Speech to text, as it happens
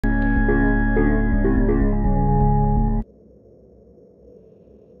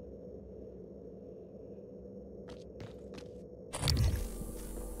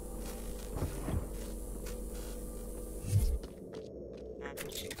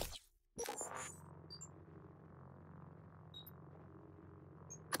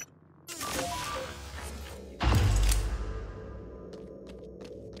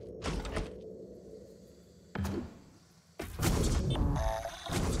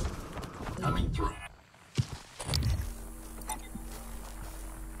coming through.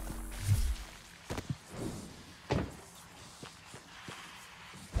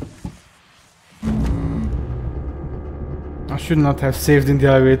 I should not have saved in the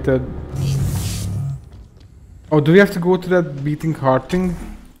elevator. Oh, do we have to go to that beating heart thing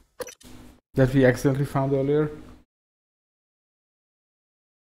that we accidentally found earlier?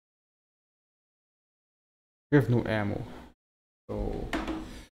 We have no ammo, so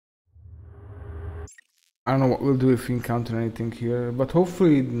I don't know what we'll do if we encounter anything here, but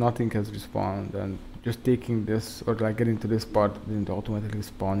hopefully nothing has respawned, and just taking this or like getting to this part didn't automatically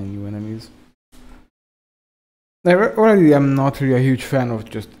spawn in new enemies. Already I'm not really a huge fan of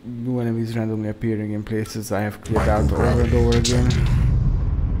just new enemies randomly appearing in places I have cleared out over and over again.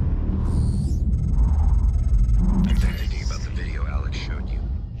 I've been thinking about the video Alex showed you.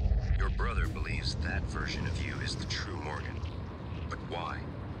 Your brother believes that version of you is the true Morgan. But why?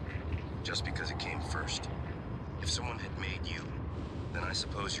 Just because it came first? If someone had made you, then I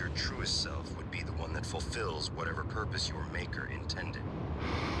suppose your truest self would be the one that fulfills whatever purpose your maker intended.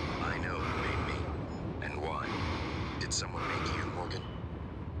 I know who made me, and why. Did someone make you, Morgan?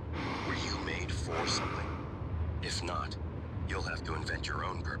 Were you made for something? If not, you'll have to invent your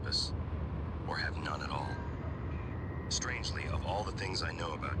own purpose, or have none at all. Strangely, of all the things I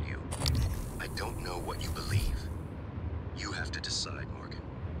know about you, I don't know what you believe. You have to decide, Morgan.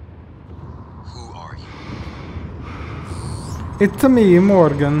 Who are you? It's me,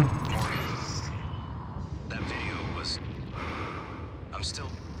 Morgan. Morgan. That video was... I'm still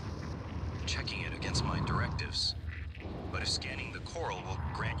checking it against my directives. But if scanning the coral will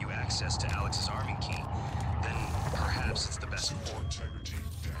grant you access to Alex's arming key, then perhaps it's the best course.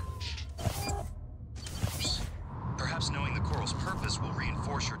 Perhaps knowing the coral's purpose will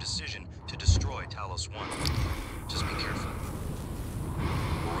reinforce your decision to destroy Talos 1. Just be careful.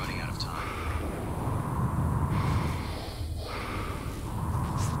 We're running out of time.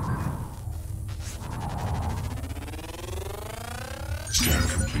 Scan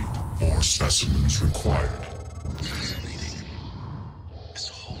complete. More specimens required. Fascinating. It's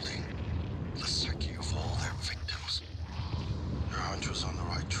holding the psyche of all their victims. Your hunch was on the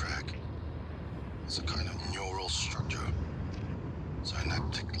right track. It's a kind of neural structure.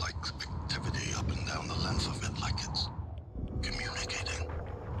 Synaptic-like activity up and down the length of it, like it's communicating.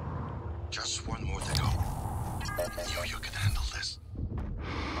 Just one more to go. Knew you could handle this.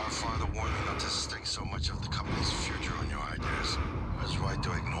 Our father warned me not to stake so much of the company's future on your ideas. I was right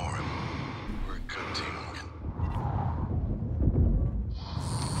to ignore him. We're a good team, Morgan.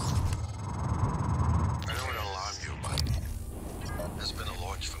 I don't want to alarm you, but there's been a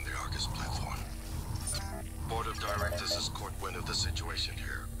launch from the Argus platform. Board of Directors has caught wind of the situation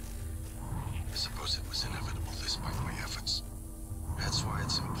here. I suppose it was inevitable despite my efforts. That's why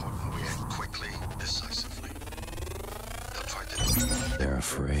it's important we act quickly, decisively. They'll try to... They're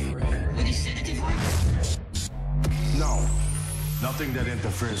afraid. No. Nothing that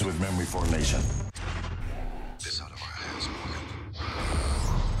interferes with memory formation. This out of our hands, Morgan.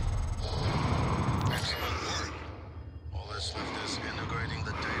 Excellent work. All that's left is integrating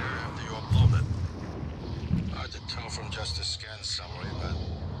the data after you upload it. Hard to tell from just a scan summary, but...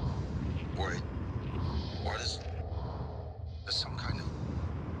 Wait. What is... There's some kind of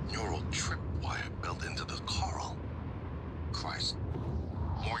neural tripwire built into the coral. Christ.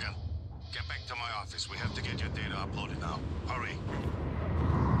 Morgan, get back to my office. We have to get your data uploaded now. Hurry.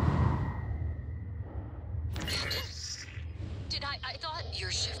 I thought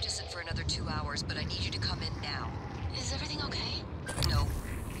your shift isn't for another 2 hours, but I need you to come in now. Is everything okay? No,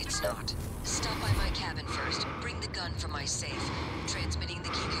 it's not. Stop by my cabin first. Bring the gun from my safe. Transmitting the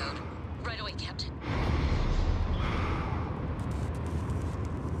key code. Right away, Captain.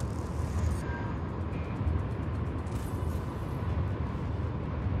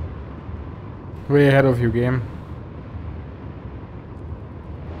 Way ahead of you, game.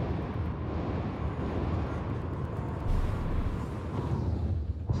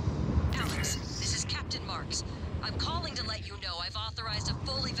 Alex, this is Captain Marks. I'm calling to let you know I've authorized a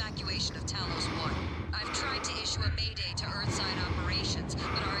full evacuation of Talos 1. I've tried to issue a mayday to Earthside operations,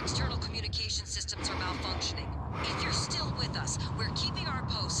 but our external communication systems are malfunctioning. If you're still with us, we're keeping our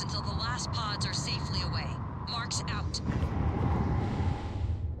posts until the last pods are safely away. Marks out.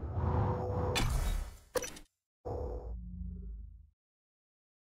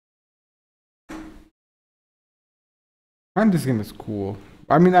 And this game is cool.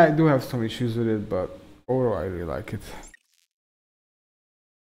 I mean, I do have some issues with it, but overall I really like it.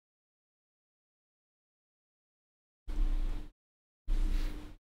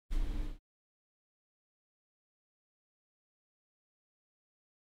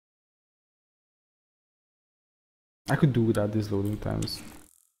 I could do without these loading times.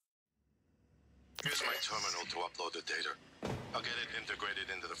 Here's my terminal to upload the data. I'll get it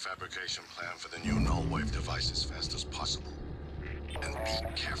integrated into the fabrication plan for the new null wave device as fast as possible. And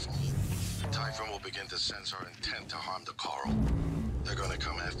be careful. Typhon will begin to sense our intent to harm the coral. They're gonna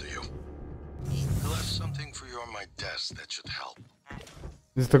come after you. I left something for you on my desk that should help.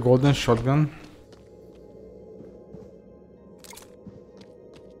 Is it a golden shotgun?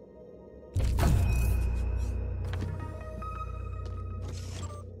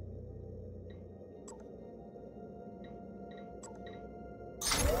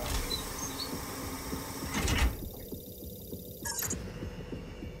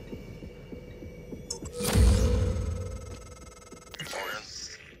 Morgan,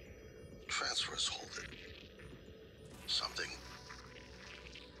 transfers hold it. Something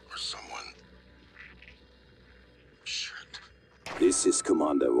or someone. Shit. This is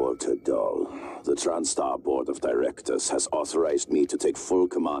Commander Walter Dahl. The TranStar Board of Directors has authorized me to take full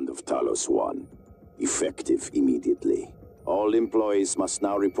command of Talos 1, effective immediately. All employees must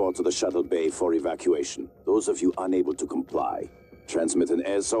now report to the shuttle bay for evacuation. Those of you unable to comply, transmit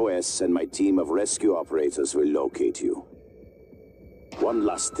an SOS and my team of rescue operators will locate you. One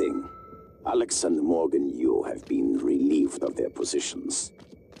last thing. Alex and Morgan Yu have been relieved of their positions.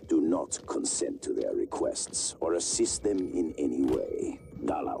 Do not consent to their requests or assist them in any way.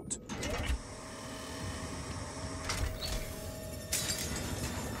 Dahl out.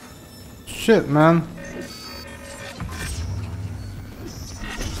 Shit, man.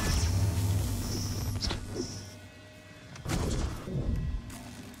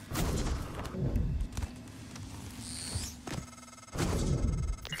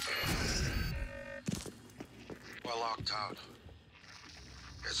 We're locked out.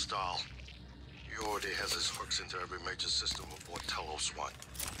 It's Dahl. He already has his hooks into every major system aboard Talos 1.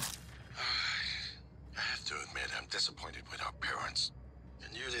 I have to admit, I'm disappointed with our parents.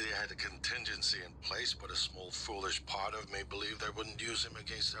 And usually they had a contingency in place, but a small foolish part of me believed they wouldn't use him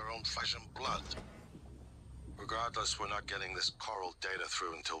against their own flesh and blood. Regardless, we're not getting this coral data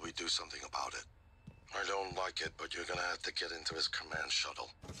through until we do something about it. I don't like it, but you're gonna have to get into his command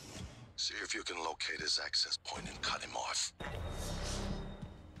shuttle. See if you can locate his access point and cut him off.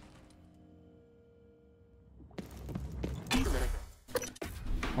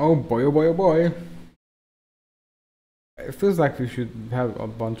 Oh boy, oh boy, oh boy. It feels like we should have a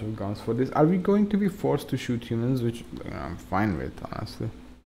bunch of guns for this. Are we going to be forced to shoot humans? Which I'm fine with, honestly.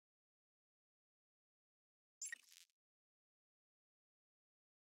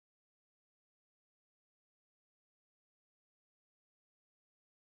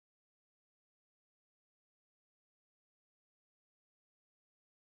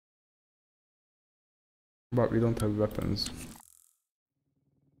 But we don't have weapons.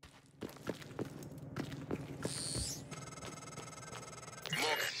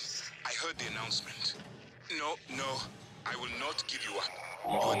 Morgan, I heard the announcement. No, I will not give you up.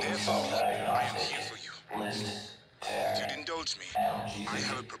 You are there for me. I am here for you. If you'd indulge me, I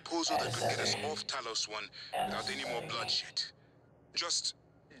have a proposal that could get us off Talos 1 without any more bloodshed. Just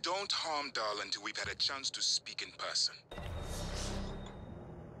don't harm Dahl until we've had a chance to speak in person.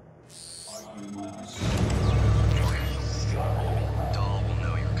 Dahl will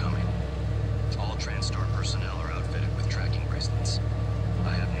know you're coming. All TranStar personnel are outfitted with tracking bracelets.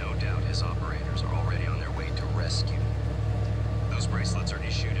 I have no doubt his operators are already on their way to rescue. Those bracelets are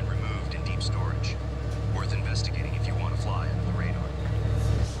issued and removed in deep storage. Worth investigating if you want to fly under the radar.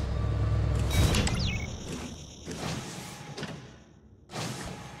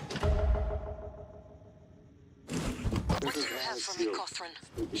 What do you have for me, Cothran?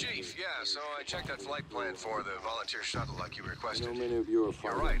 Chief, yeah, so I checked that flight plan for the volunteer shuttle like you requested. You're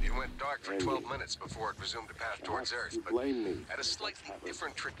right, it went dark for 12 minutes before it resumed a path towards Earth, but at a slightly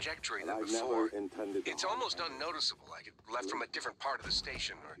different trajectory than before. It's almost unnoticeable, like it left from a different part of the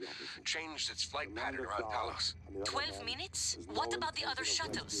station, or changed its flight pattern around Talos. 12 minutes? What about the other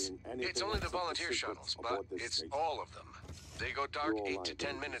shuttles? It's only the volunteer shuttles, but it's all of them. They go dark 8 to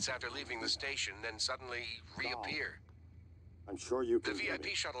 10 minutes after leaving the station, then suddenly reappear. I'm sure you The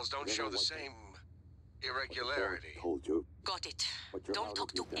VIP shuttles don't show the same irregularity. Got it. Don't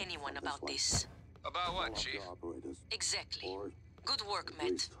talk to anyone about this. About what, Chief? Exactly. Good work,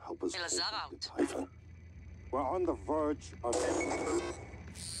 Matt. Elazar out. We're on the verge of...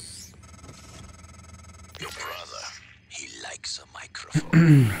 Your brother, he likes a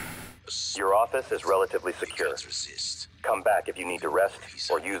microphone. Your office is relatively secure. Resist. Come back if you need to rest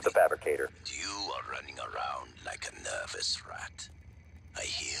or use the fabricator. You are running around like a nervous rat. I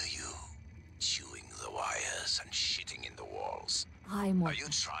hear you, chewing the wires and shitting in the walls. Hi, Are you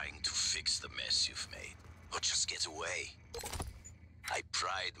trying to fix the mess you've made? or just get away. I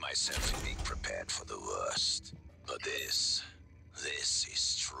pride myself in being prepared for the worst. But this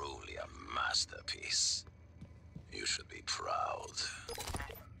is truly a masterpiece. You should be proud.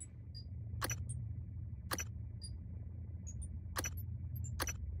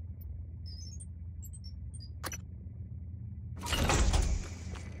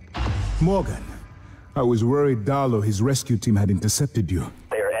 Morgan, I was worried Dahl or his rescue team had intercepted you.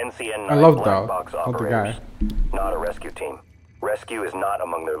 They are NCN I love black Dahl, box not the operators, guy. not a rescue team. Rescue is not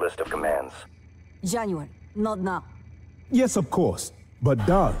among their list of commands. January, not now. Yes, of course. But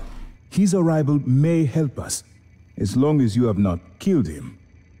Dahl, his arrival may help us, as long as you have not killed him.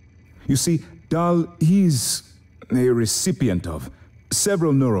 You see, Dahl, he's a recipient of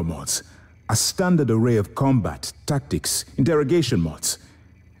several neuromods, a standard array of combat, tactics, interrogation mods.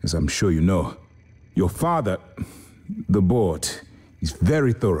 As I'm sure you know, your father, the board, is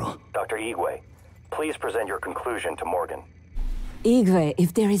very thorough. Dr. Igwe, please present your conclusion to Morgan. Igwe,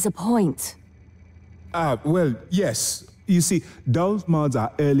 if there is a point. Well, yes. You see, Dahl's mods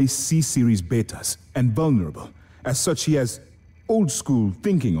are early C-series betas and vulnerable. As such, he has old-school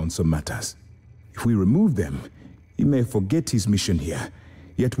thinking on some matters. If we remove them, he may forget his mission here,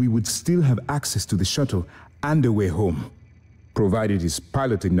 yet we would still have access to the shuttle and a way home, provided his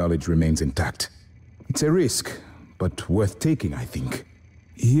piloting knowledge remains intact. It's a risk, but worth taking, I think.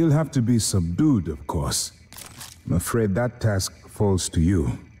 He'll have to be subdued, of course. I'm afraid that task falls to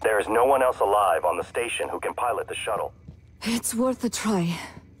you. There is no one else alive on the station who can pilot the shuttle. It's worth a try.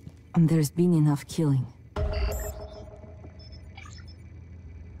 And there's been enough killing.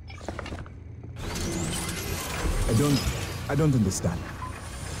 I don't understand.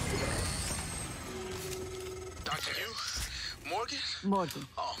 Dr. Yu? Morgan? Morgan.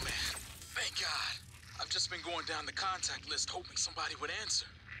 Oh, man. Thank God. I've just been going down the contact list hoping somebody would answer.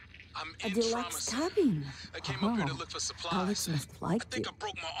 I'm A in deluxe trauma. cabin. I came up here to look for supplies. Alex must like I think it. I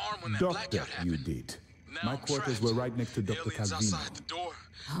broke my arm when that Doctor, blackout happened. you did. Now My I'm quarters trapped. were right next to Dr. Aliens Calvino. outside the door.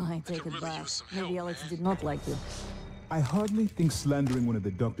 Oh, I take could it really back. use some Maybe help, Alex man. did not like you. I hardly think slandering one of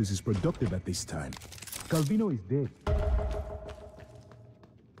the doctors is productive at this time. Calvino is dead.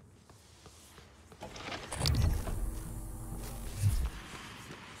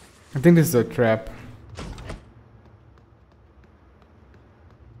 I think this is a trap.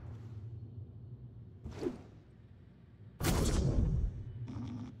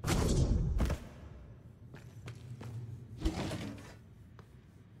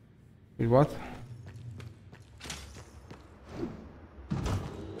 Wait, what?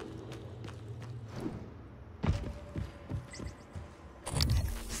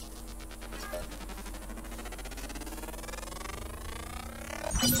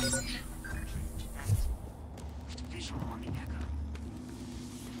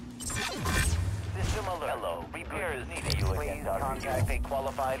 System alert. Hello. Repair is needed. You again, Dr. Contact a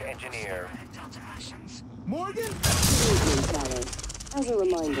qualified engineer. Morgan? As a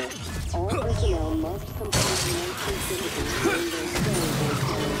reminder, all personnel must complete the physical during their stay on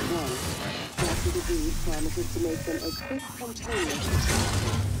Tower 1. Dr. DeVries promises to make them a quick and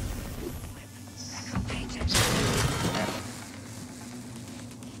painless.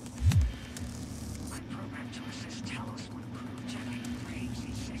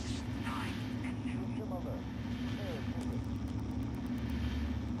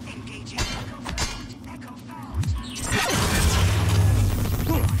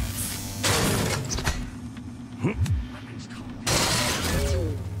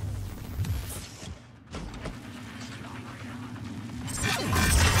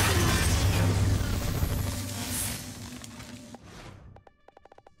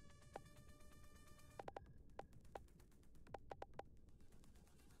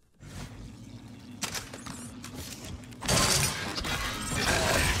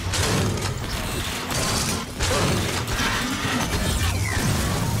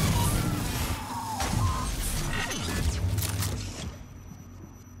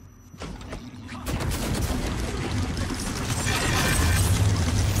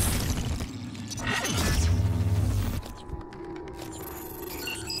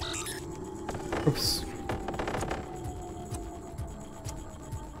 Oops.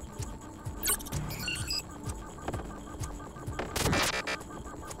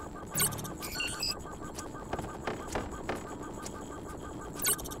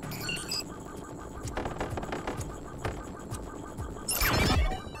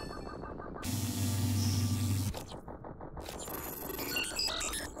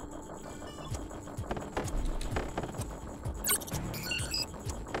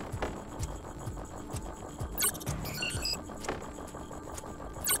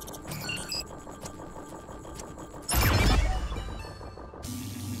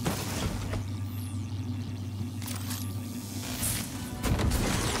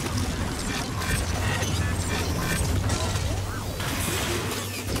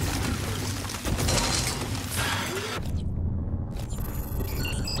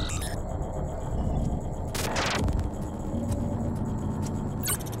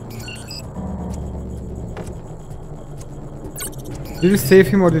 Did you save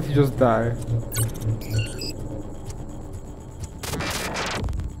him or did he just die?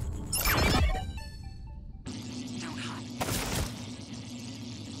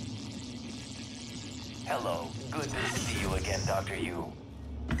 Hello. Good to see you again, Dr. Yu.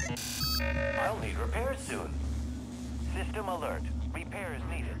 I'll need repairs soon. System alert. Repairs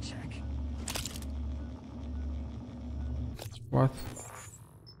needed. Check. What?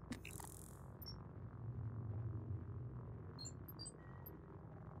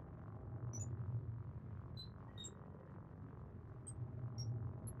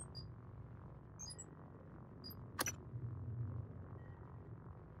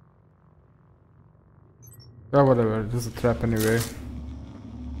 Oh, whatever, this is a trap anyway.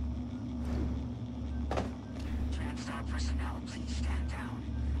 Transtar personnel, please stand down.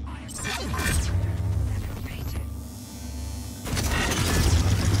 I am activated.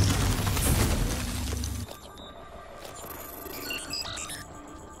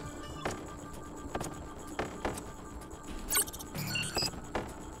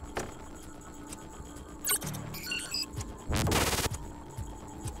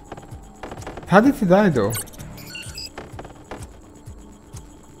 How did he die though?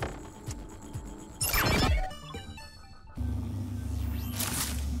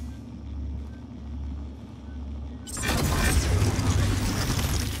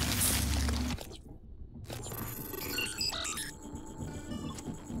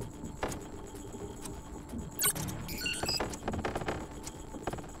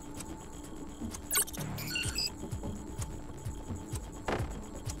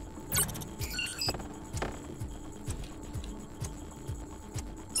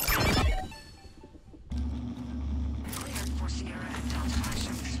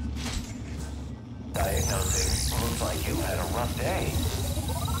 Diagnosing. Looks like you had a rough day.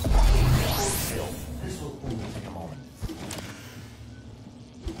 Still, this will only take a moment.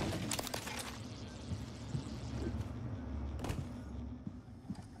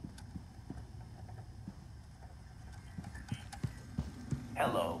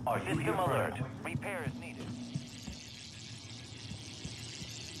 Hello. Our system alert. Repairs needed.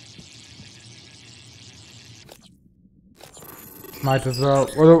 Might as well.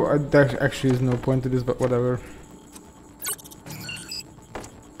 Although there actually is no point to this, but whatever.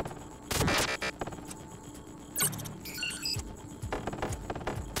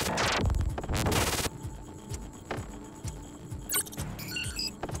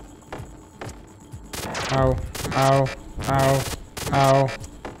 Ow, ow, ow, ow,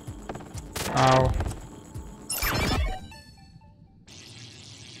 ow.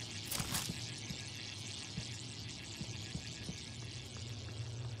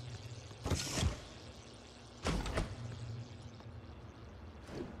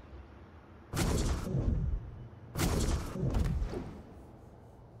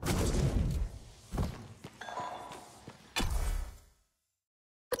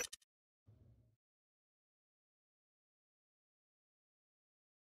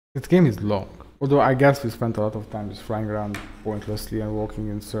 This game is long, although I guess we spent a lot of time just flying around pointlessly and walking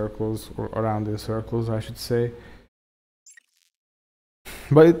in circles, or around in circles I should say.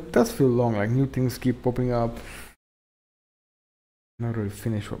 But it does feel long, like new things keep popping up. Not really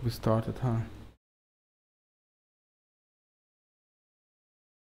finished what we started, huh?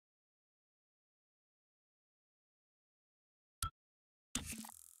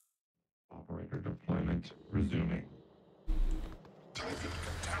 Operator deployment resuming.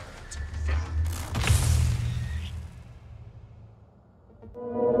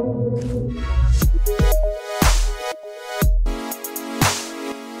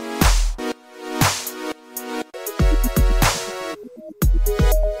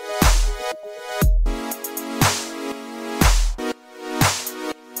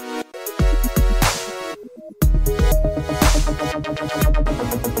 Contaminant